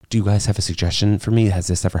Do you guys have a suggestion for me? Has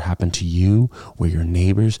this ever happened to you where your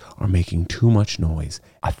neighbors are making too much noise?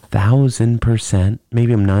 1,000%,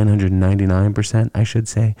 maybe I'm 999%, I should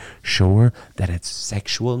say, sure that it's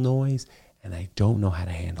sexual noise, and I don't know how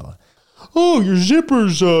to handle it. Oh, your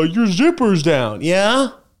zipper's down. Yeah?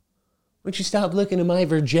 Why don't you stop looking at my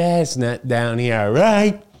nut down here,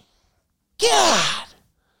 right? God!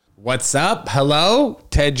 What's up? Hello?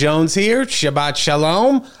 Ted Jones here. Shabbat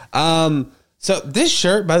Shalom. So this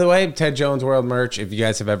shirt, by the way, Ted Jones World merch, if you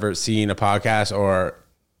guys have ever seen a podcast or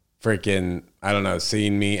freaking, I don't know,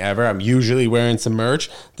 seen me ever, I'm usually wearing some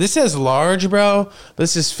merch. This says large, bro.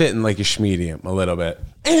 This is fitting like a schmedium a little bit.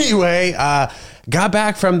 Anyway, got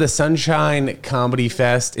back from the Sunshine Comedy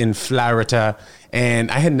Fest in Florida,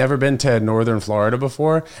 and I had never been to Northern Florida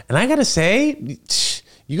before. And I gotta say,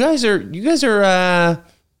 you guys are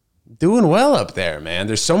doing well up there, man.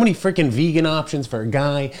 There's so many freaking vegan options for a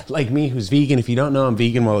guy like me who's vegan. If you don't know I'm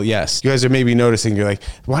vegan, well, yes. You guys are maybe noticing, you're like,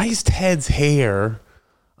 why is Ted's hair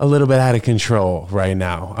a little bit out of control right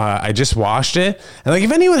now? I just washed it. And like,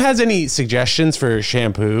 if anyone has any suggestions for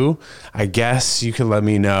shampoo, I guess you could let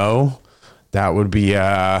me know. That would be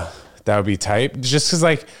tight. Just because,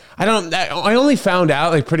 like, I only found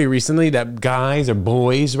out like pretty recently that guys or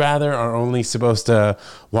boys rather are only supposed to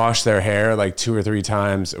wash their hair like 2 or 3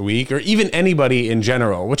 times a week, or even anybody in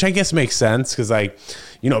general, which I guess makes sense because, like,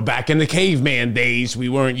 you know, back in the caveman days, we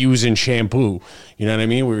weren't using shampoo. You know what I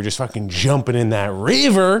mean? We were just fucking jumping in that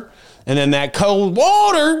river, and then that cold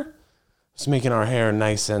water was making our hair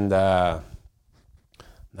nice and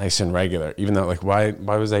regular, even though, like, why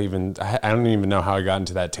was I don't even know how I got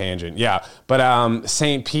into that tangent. Yeah, but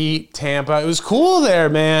St. Pete, Tampa, it was cool there,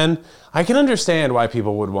 man. I can understand why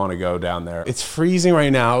people would want to go down there. It's freezing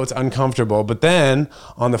right now, it's uncomfortable, but then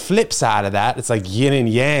on the flip side of that, it's like yin and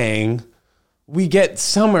yang. We get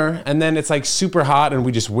summer, and then it's like super hot, and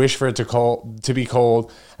we just wish for it to be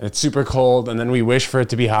cold, and it's super cold, and then we wish for it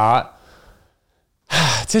to be hot.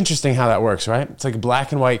 It's interesting how that works, right? It's like a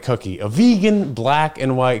black and white cookie, a vegan black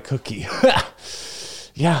and white cookie.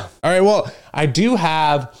 Yeah. All right. Well, I do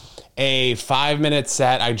have a 5-minute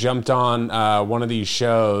set. I jumped on one of these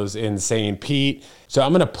shows in St. Pete. So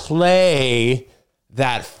I'm going to play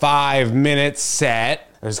that 5-minute set.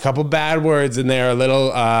 There's a couple bad words in there, a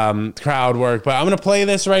little crowd work, but I'm going to play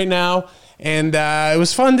this right now. And it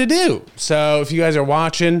was fun to do. So if you guys are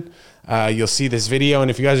watching, you'll see this video. And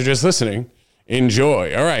if you guys are just listening,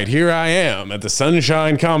 enjoy. All right, here I am at the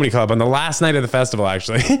Sunshine Comedy Club on the last night of the festival,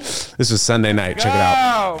 actually. This was Sunday night. Check it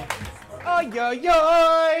out.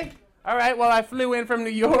 Oh, all right, well, I flew in from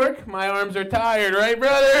New York. My arms are tired, right,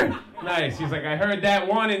 brother? Nice. He's like, I heard that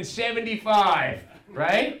one in 75,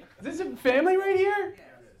 right? Is this a family right here?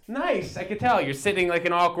 Nice. I could tell. You're sitting like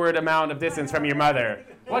an awkward amount of distance from your mother.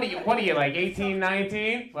 What are you, like 18,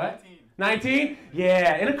 19? What? 19?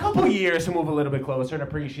 Yeah, in a couple years to move a little bit closer and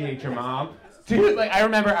appreciate your mom. Dude, like, I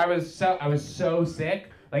remember I was so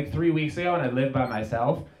sick like 3 weeks ago, and I lived by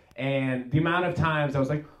myself, and the amount of times I was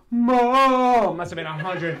like, Mom, must have been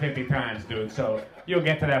 150 times, dude. So you'll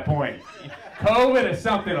get to that point. COVID is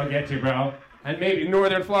something will get you, bro. And maybe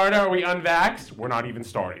Northern Florida, are we unvaxxed? We're not even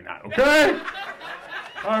starting that, okay?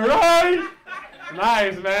 All right.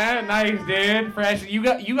 Nice, man. Nice, dude. Fresh. You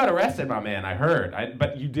got arrested, my man. I heard.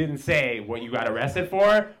 But you didn't say what you got arrested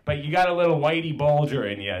for. But you got a little whitey bulger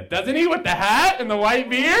in you, doesn't he? With the hat and the white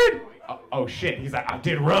beard. Oh shit. He's like, I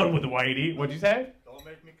did run with the whitey. What'd you say? Don't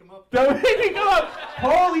make me come up. Don't make me come up.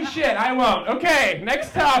 Holy shit. I won't. Okay.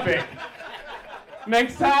 Next topic.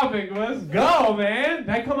 Next topic. Let's go, man.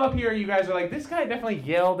 I come up here, you guys are like, this guy definitely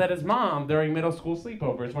yelled at his mom during middle school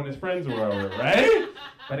sleepovers when his friends were over, right?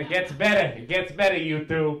 But it gets better. It gets better, you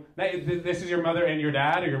two. This is your mother and your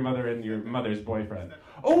dad, or your mother and your mother's boyfriend?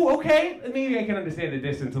 Oh, okay. Maybe I can understand the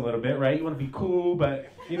distance a little bit, right? You want to be cool, but,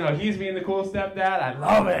 you know, he's being the cool stepdad. I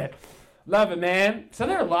love it. Love it, man. So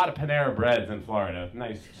there are a lot of Panera Breads in Florida.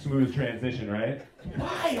 Nice, smooth transition, right?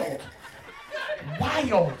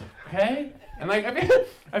 Wild. Okay? And like,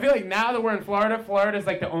 I feel like now that we're in Florida, Florida's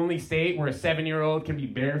like the only state where a 7-year-old can be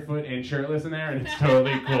barefoot and shirtless in there, and it's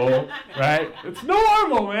totally cool, right? It's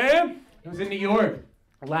normal, man. I was in New York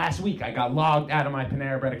last week. I got logged out of my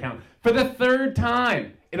Panera Bread account for the 3rd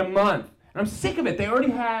time in a month. And I'm sick of it. They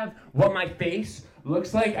already have what my face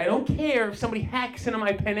looks like. I don't care if somebody hacks into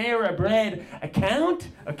my Panera Bread account,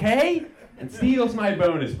 okay? And steals my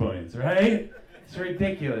bonus points, right? It's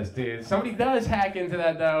ridiculous, dude. Somebody does hack into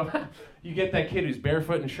that, though. You get that kid who's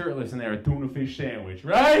barefoot and shirtless in there, a tuna fish sandwich,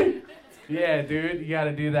 right? Yeah, dude, you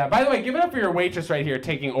gotta do that. By the way, give it up for your waitress right here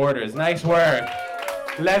taking orders. Nice work.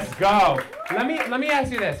 Let's go. Let me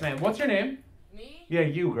ask you this, man. What's your name? Me? Yeah,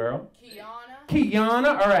 you, girl. Kiana.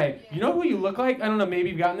 Kiana, all right. You know who you look like? I don't know, maybe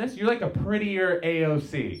you've gotten this. You're like a prettier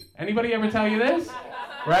AOC. Anybody ever tell you this?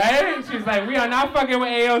 Right? She's like, we are not fucking with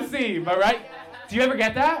AOC, but right? Do you ever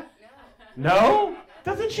get that? No?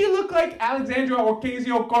 Doesn't she look like Alexandra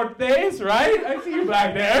Ocasio-Cortez, right? I see you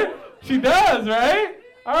back there. She does, right?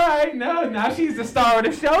 All right, no, now she's the star of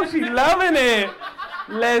the show. She's loving it.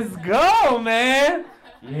 Let's go, man.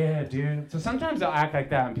 Yeah, dude. So sometimes I'll act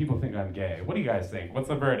like that and people think I'm gay. What do you guys think? What's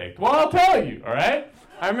the verdict? Well, I'll tell you, all right?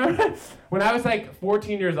 I remember when I was like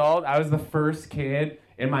 14 years old, I was the first kid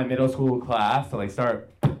in my middle school class to like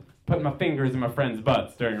start putting my fingers in my friends'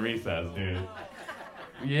 butts during recess, dude.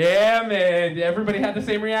 Yeah, man. Everybody had the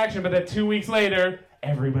same reaction, but then 2 weeks later,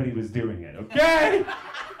 everybody was doing it, okay?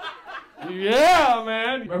 Yeah,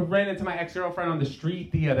 man. I ran into my ex-girlfriend on the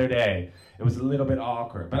street the other day. It was a little bit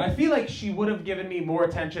awkward, but I feel like she would have given me more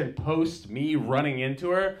attention post me running into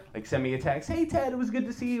her. Like, send me a text, hey, Ted, it was good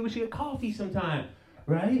to see you. We should get coffee sometime,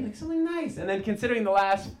 right? Like, something nice. And then considering the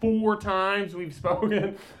last 4 times we've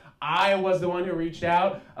spoken, I was the one who reached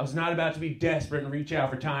out. I was not about to be desperate and reach out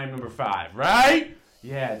for time number 5, right?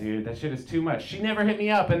 Yeah, dude, that shit is too much. She never hit me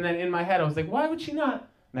up, and then in my head, I was like, why would she not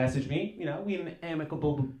message me? You know, we had an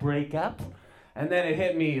amicable breakup. And then it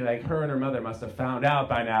hit me, like, her and her mother must have found out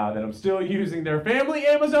by now that I'm still using their family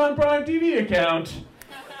Amazon Prime TV account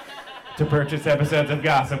to purchase episodes of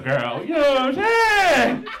Gossip Girl. You know what I'm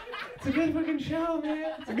saying? It's a good fucking show,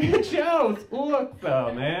 man. It's a good show. It's look,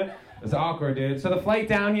 though, man. It's awkward, dude. So the flight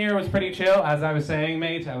down here was pretty chill. As I was saying,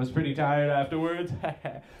 mate, I was pretty tired afterwards.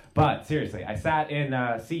 But seriously, I sat in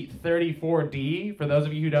seat 34D. For those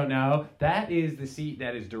of you who don't know, that is the seat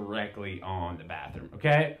that is directly on the bathroom,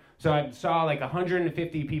 okay? So I saw like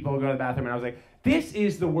 150 people go to the bathroom, and I was like, this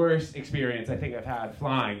is the worst experience I think I've had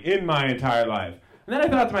flying in my entire life. And then I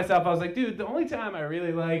thought to myself, I was like, dude, the only time I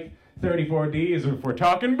really like 34D is if we're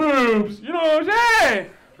talking boobs. You know what I'm saying?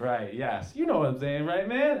 Right, yes. You know what I'm saying, right,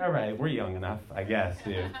 man? All right, we're young enough, I guess,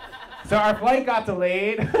 dude. So our flight got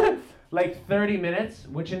delayed like 30 minutes,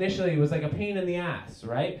 which initially was like a pain in the ass,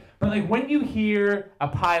 right? But like when you hear a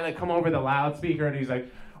pilot come over the loudspeaker and he's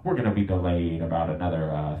like, we're going to be delayed about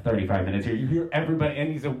another 35 minutes here. You hear everybody,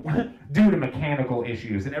 and he's due to mechanical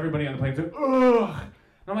issues, and everybody on the plane's like, ugh.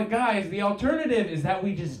 And I'm like, guys, the alternative is that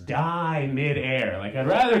we just die mid-air. Like, I'd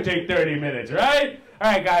rather take 30 minutes, right?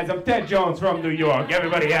 All right, guys, I'm Ted Jones from New York.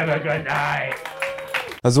 Everybody have a good night.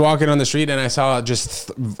 I was walking on the street, and I saw just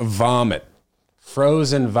vomit.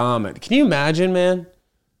 Frozen vomit. Can you imagine, man?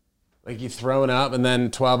 Like, you throwing up, and then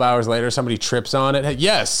 12 hours later, somebody trips on it.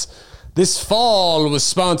 Yes. This fall was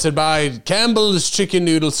sponsored by Campbell's Chicken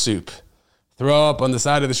Noodle Soup. Throw up on the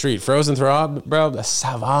side of the street. Frozen throw up, bro. That's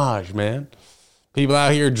savage, man. People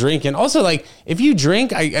out here drinking. Also, like, if you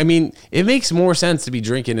drink, I mean, it makes more sense to be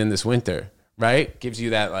drinking in this winter, right? Gives you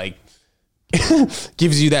that, like,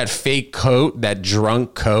 gives you that fake coat, that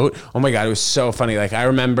drunk coat. Oh, my God, it was so funny. Like, I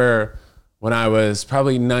remember when I was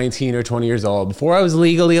probably 19 or 20 years old, before I was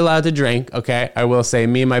legally allowed to drink, okay, I will say,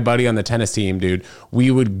 me and my buddy on the tennis team, dude, we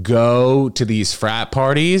would go to these frat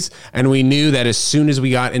parties, and we knew that as soon as we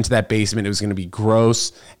got into that basement, it was going to be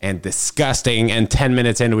gross and disgusting, and 10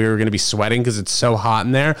 minutes in, we were going to be sweating because it's so hot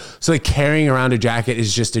in there. So, like, carrying around a jacket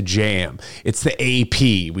is just a jam. It's the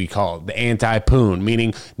AP, we call it, the anti-poon,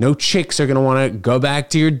 meaning no chicks are going to want to go back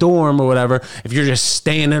to your dorm or whatever if you're just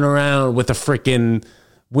standing around with a freaking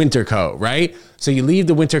winter coat, right? So you leave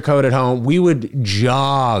the winter coat at home. We would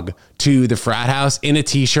jog to the frat house in a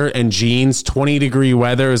t-shirt and jeans, 20-degree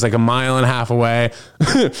weather. It was like a mile and a half away.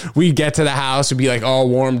 We'd get to the house. We'd be like all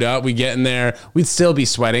warmed up. We'd get in there. We'd still be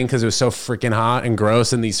sweating because it was so freaking hot and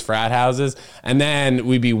gross in these frat houses. And then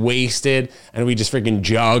we'd be wasted and we'd just freaking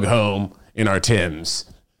jog home in our Timbs.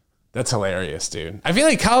 That's hilarious, dude. I feel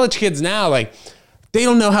like college kids now, like, they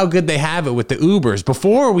don't know how good they have it with the Ubers.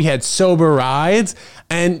 Before, we had sober rides,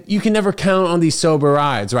 and you can never count on these sober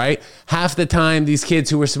rides, right? Half the time, these kids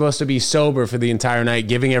who were supposed to be sober for the entire night,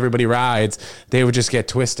 giving everybody rides, they would just get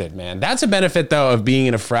twisted, man. That's a benefit, though, of being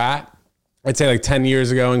in a frat. I'd say like 10 years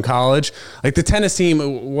ago in college, like the tennis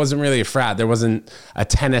team wasn't really a frat. There wasn't a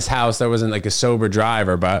tennis house. There wasn't like a sober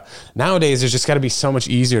driver. But nowadays, there's just got to be so much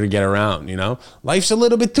easier to get around, you know? Life's a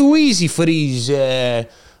little bit too easy for these...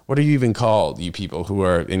 what are you even called, you people who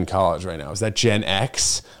are in college right now? Is that Gen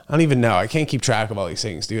X? I don't even know. I can't keep track of all these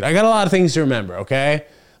things, dude. I got a lot of things to remember, okay?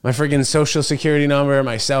 My freaking social security number,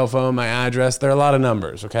 my cell phone, my address. There are a lot of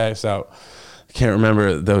numbers, okay? So I can't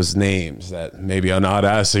remember those names that maybe are not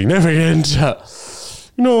as significant.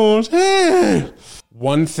 You know what I'm saying?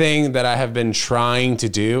 One thing that I have been trying to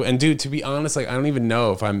do, and dude, to be honest, like I don't even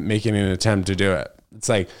know if I'm making an attempt to do it. It's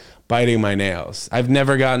like biting my nails. I've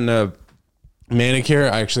never gotten a manicure.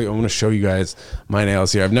 I want to show you guys my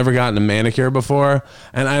nails here. I've never gotten a manicure before,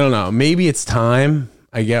 and I don't know, maybe it's time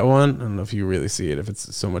I get one. I don't know if you really see it, if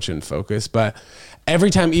it's so much in focus, but every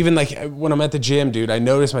time, even like when I'm at the gym, dude, I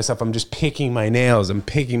notice myself, I'm just picking my nails. I'm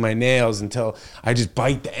picking my nails until I just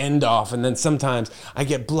bite the end off. And then sometimes I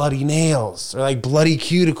get bloody nails or like bloody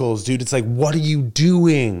cuticles, dude. It's like, what are you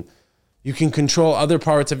doing? You can control other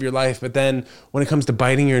parts of your life, but then when it comes to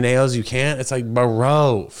biting your nails, you can't. It's like,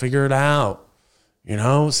 bro, figure it out. You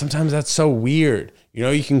know, sometimes that's so weird. You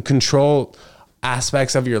know, you can control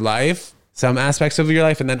aspects of your life, some aspects of your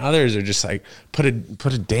life, and then others are just like put a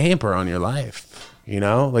damper on your life. You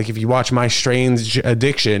know, like if you watch My Strange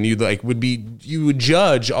Addiction, you would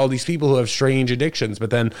judge all these people who have strange addictions,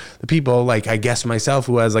 but then the people like, I guess myself,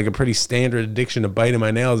 who has like a pretty standard addiction to biting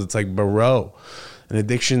my nails, it's like, bro, an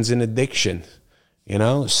addiction's an addiction. You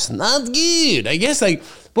know, it's not good. I guess like,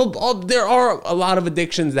 well, there are a lot of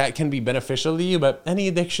addictions that can be beneficial to you, but any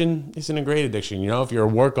addiction isn't a great addiction. You know, if you're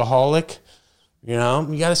a workaholic, you know,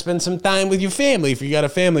 you got to spend some time with your family. If you got a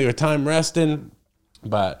family, or time resting,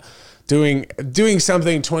 but doing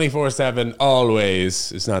something 24/7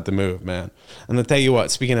 always is not the move, man. And I'll tell you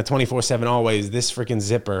what, speaking of 24/7 always, this freaking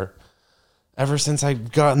zipper, ever since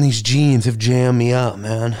I've gotten these jeans, have jammed me up,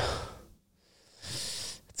 man.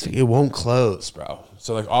 It won't close, bro.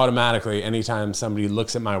 So like automatically, anytime somebody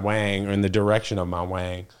looks at my wang or in the direction of my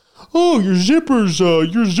wang, oh, your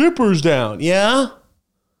zipper's down. Yeah?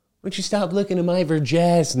 Why don't you stop looking at my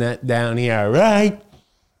verjazz nut down here, right?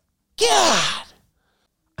 God!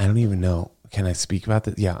 I don't even know. Can I speak about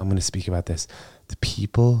this? Yeah, I'm going to speak about this. The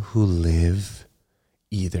people who live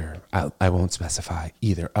either, I won't specify,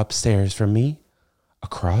 either upstairs from me,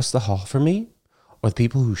 across the hall from me, or the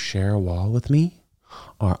people who share a wall with me,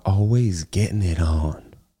 are always getting it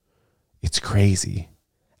on. It's crazy.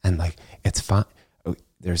 And like, it's fine.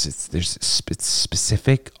 There's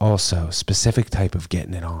specific type of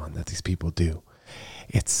getting it on that these people do.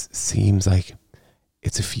 It seems like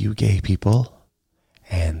it's a few gay people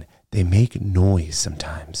and they make noise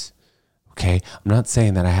sometimes. Okay. I'm not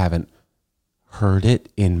saying that I haven't heard it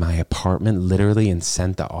in my apartment literally and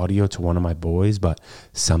sent the audio to one of my boys, but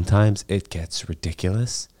sometimes it gets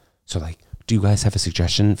ridiculous. So like, do you guys have a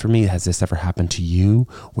suggestion for me? Has this ever happened to you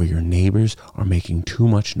where your neighbors are making too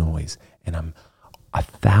much noise? And I'm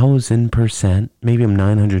 1,000%, maybe I'm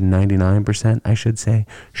 999%, I should say,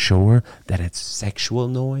 sure that it's sexual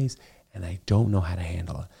noise and I don't know how to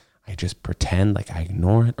handle it. I just pretend like I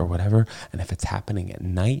ignore it or whatever. And if it's happening at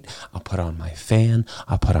night, I'll put on my fan,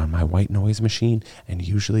 I'll put on my white noise machine, and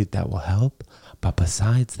usually that will help. But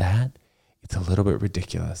besides that, it's a little bit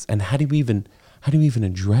ridiculous. And how do you even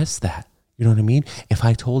address that? You know what I mean? If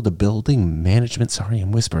I told the building management, sorry,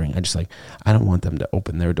 I'm whispering. I don't want them to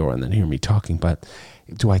open their door and then hear me talking. But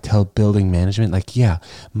do I tell building management, like, yeah,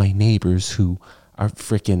 my neighbors who are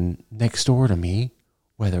freaking next door to me,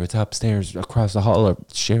 whether it's upstairs, across the hall, or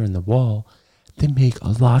sharing the wall, they make a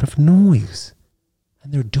lot of noise.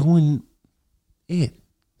 And they're doing it.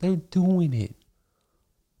 They're doing it.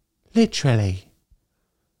 Literally.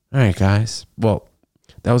 All right, guys. Well,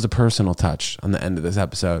 that was a personal touch on the end of this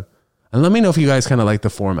episode. And let me know if you guys kind of like the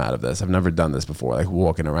format of this. I've never done this before, like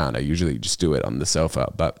walking around. I usually just do it on the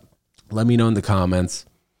sofa. But let me know in the comments.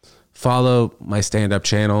 Follow my stand-up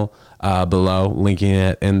channel below, linking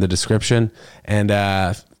it in the description. And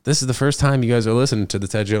this is the first time you guys are listening to the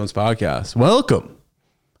Ted Jones podcast. Welcome.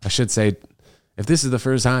 I should say, if this is the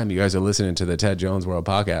first time you guys are listening to the Ted Jones World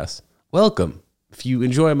podcast, welcome. If you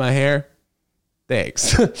enjoy my hair,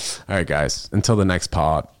 thanks. All right, guys. Until the next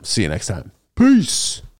pod. See you next time. Peace.